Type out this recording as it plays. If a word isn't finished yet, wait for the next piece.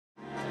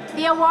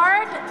The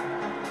award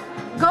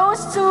goes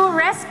to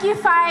Rescue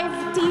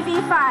 5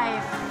 TV5.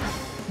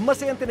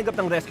 Masayang tinanggap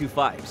ng Rescue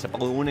 5 sa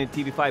pangunguna ng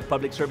TV5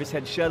 Public Service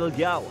Head Cheryl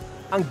Yao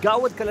ang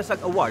Gawad Kalasag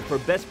Award for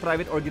Best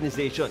Private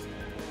Organization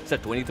sa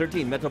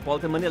 2013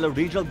 Metropolitan Manila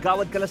Regional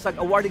Gawad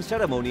Kalasag Awarding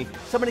Ceremony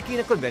sa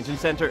Marikina Convention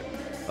Center.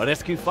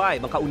 Rescue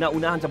 5 ang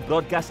kauna-unahan sa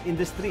broadcast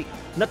industry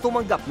na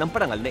tumanggap ng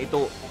parangal na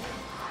ito.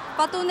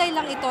 Patunay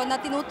lang ito na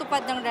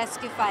tinutupad ng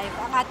Rescue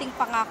 5 ang ating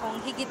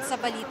pangakong higit sa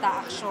balita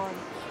aksyon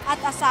at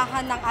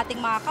asahan ng ating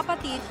mga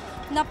kapatid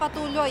na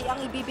patuloy ang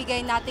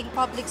ibibigay nating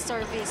public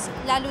service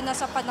lalo na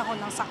sa panahon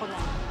ng sakuna.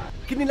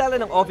 Kinilala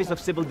ng Office of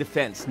Civil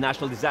Defense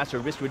National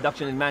Disaster Risk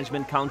Reduction and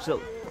Management Council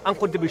ang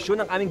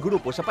kontribusyon ng aming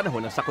grupo sa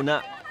panahon ng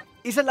sakuna.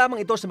 Isa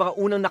lamang ito sa mga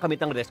unang nakamit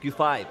ng Rescue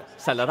 5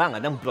 sa larangan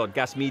ng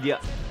broadcast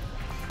media.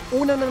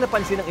 Unang nang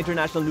napansin ng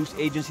International News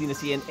Agency na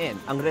CNN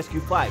ang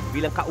Rescue 5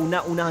 bilang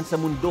kauna-unahan sa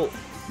mundo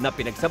na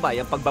pinagsabay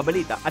ang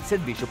pagbabalita at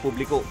serbisyo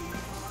publiko.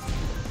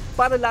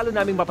 Para lalo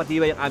naming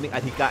mapatibay ang aming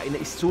adhikain na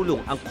isulong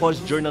ang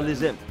cause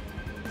journalism,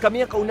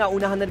 kami ang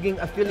kauna-unahan na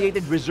naging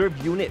affiliated reserve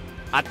unit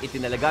at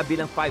itinalaga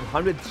bilang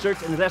 500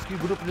 Search and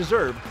Rescue Group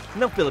Reserve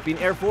ng Philippine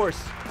Air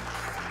Force.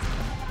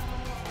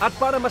 At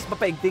para mas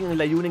mapaigting ang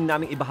layuning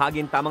naming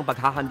ibahagi ang tamang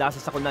paghahanda sa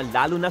sakuna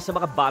lalo na sa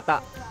mga bata,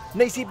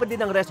 naisipan din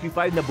ng Rescue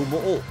 5 na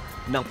bumuo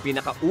ng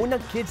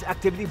pinakaunang kids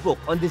activity book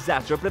on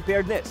disaster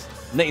preparedness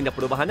na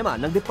inaprubahan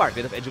naman ng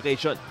Department of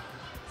Education.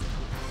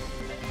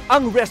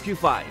 Ang Rescue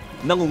 5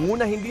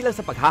 nangunguna hindi lang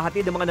sa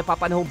paghahatid ng mga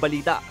napapanahong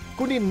balita,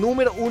 kundi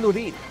numero 1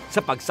 rin sa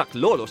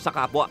pagsaklolo sa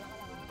kapwa.